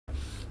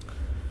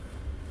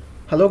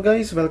Hello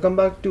guys, welcome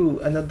back to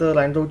another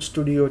Android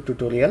Studio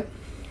tutorial.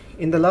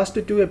 In the last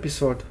two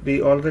episodes, we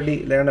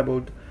already learned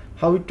about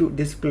how to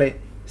display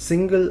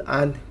single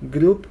and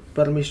group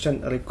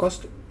permission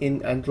request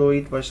in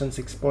Android version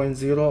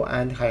 6.0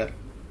 and higher.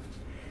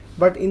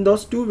 But in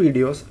those two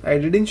videos, I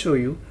didn't show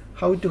you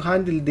how to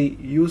handle the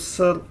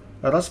user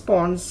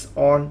response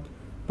on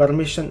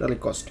permission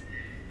request.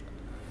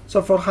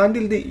 So for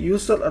handle the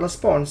user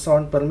response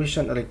on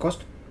permission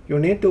request, you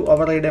need to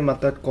override a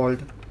method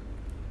called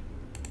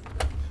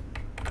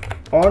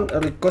on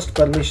request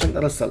permission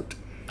result.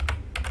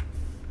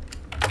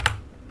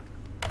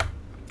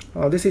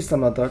 This is the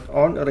method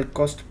on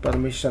request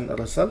permission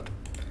result.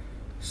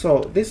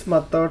 So this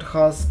method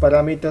has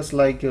parameters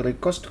like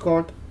request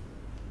code,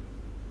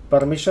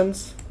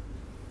 permissions,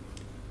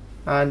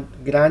 and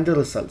grant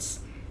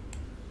results.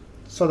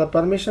 So the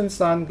permissions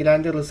and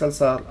grant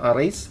results are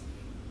arrays.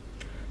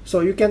 So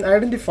you can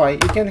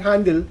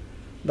handle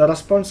the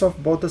response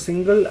of both the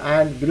single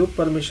and group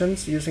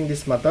permissions using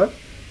this method.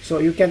 So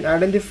you can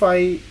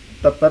identify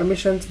the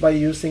permissions by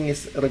using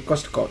its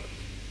request code.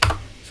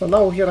 So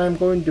now here I am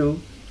going to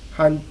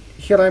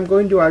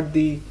add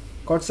the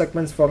code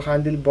segments for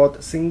handle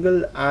both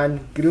single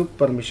and group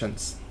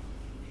permissions.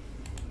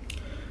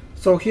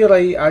 So here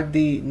I add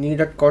the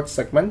needed code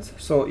segments.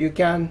 So you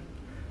can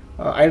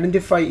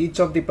identify each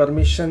of the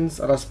permissions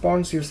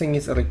response using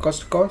its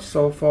request code.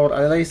 So for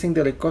analyzing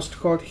the request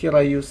code, here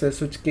I use a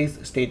switch case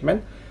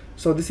statement.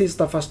 So this is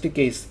the first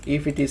case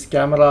if it is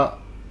camera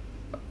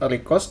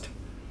request.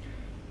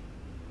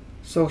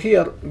 So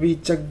here we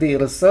check the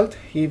result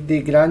if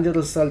the grant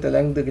result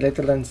length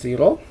greater than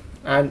 0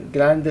 and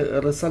grant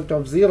result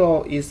of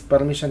 0 is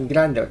permission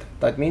granted.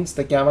 That means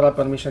the camera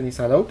permission is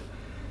allowed.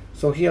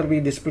 So here we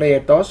display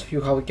a toast,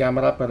 you have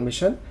camera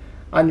permission,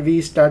 and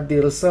we start the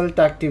result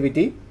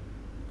activity.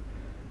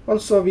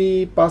 Also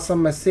we pass a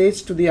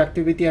message to the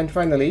activity, and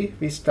finally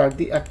we start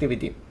the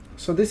activity.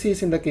 So this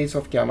is in the case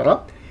of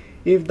camera.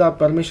 If the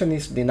permission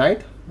is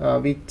denied,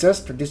 we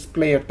just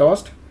display a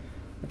toast.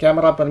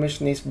 Camera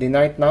permission is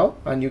denied now,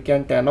 and you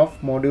can turn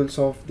off modules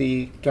of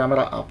the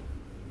camera app.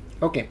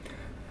 Okay,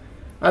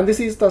 and this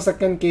is the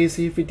second case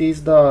if it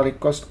is the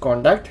request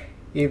contact.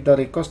 If the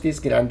request is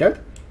granted,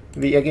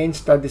 we again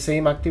start the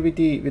same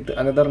activity with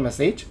another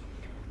message,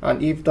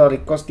 and if the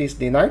request is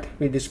denied,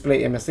 we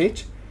display a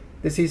message.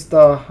 This is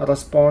the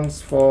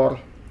response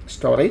for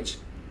storage.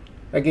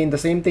 Again the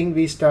same thing,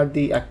 we start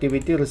the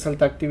activity,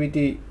 result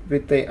activity,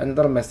 with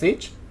another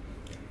message.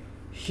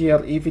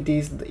 Here if it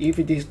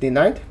is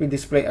denied, we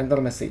display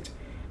another message.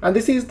 And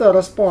this is the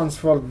response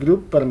for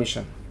group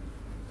permission.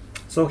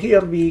 So here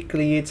we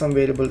create some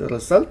variable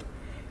result,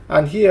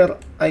 and here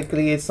I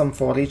create some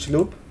for each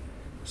loop.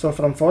 So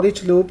from for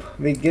each loop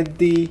we get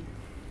the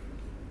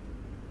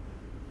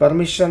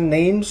permission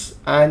names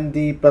and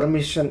the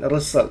permission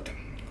result.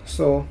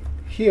 So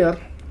here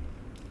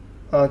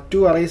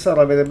two arrays are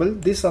available.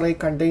 This array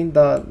contains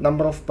the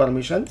number of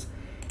permissions,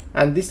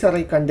 and this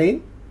array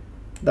contains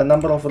the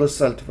number of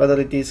result, whether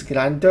it is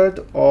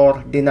granted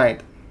or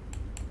denied.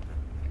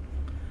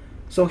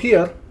 So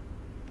here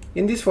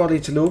in this for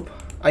each loop,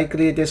 I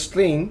create a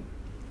string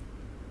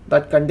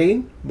that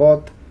contains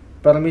both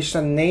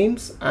permission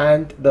names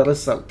and the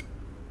result.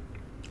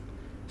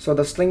 So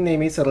the string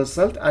name is a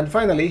result, and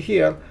finally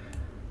here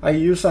I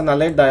use an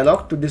alert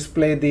dialog to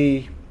display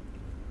the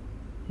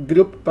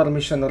group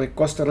permission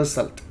request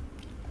result.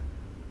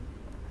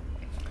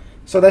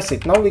 So that's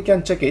it. Now we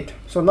can check it.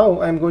 So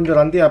now I'm going to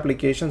run the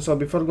application. So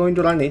before going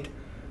to run it,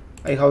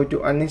 I have to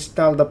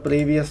uninstall the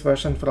previous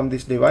version from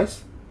this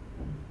device.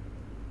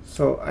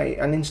 So I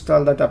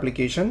uninstall that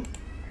application.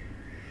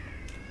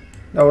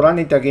 Now run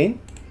it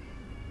again.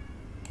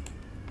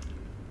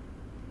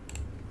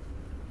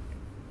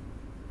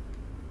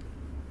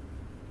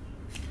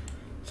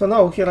 So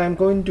now here I am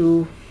going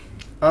to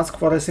ask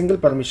for a single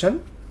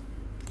permission.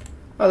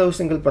 Allow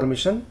single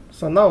permission.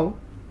 So now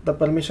the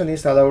permission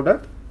is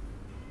allowed.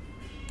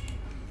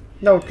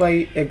 Now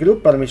try a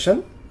group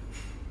permission.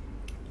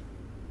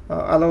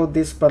 Allow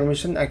this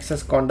permission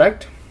access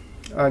contact.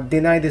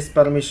 Deny this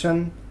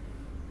permission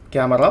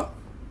camera,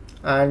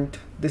 and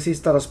this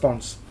is the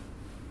response.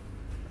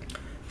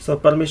 So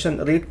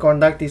permission read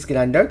contact is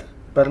granted.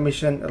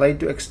 Permission write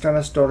to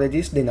external storage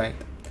is denied.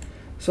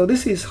 So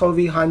this is how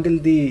we handle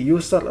the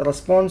user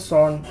response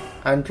on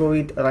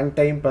Android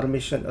runtime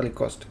permission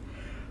request.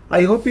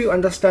 I hope you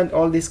understand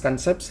all these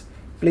concepts.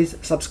 Please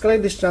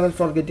subscribe this channel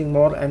for getting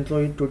more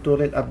Android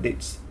tutorial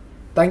updates.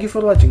 Thank you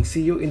for watching.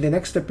 See you in the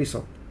next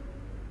episode.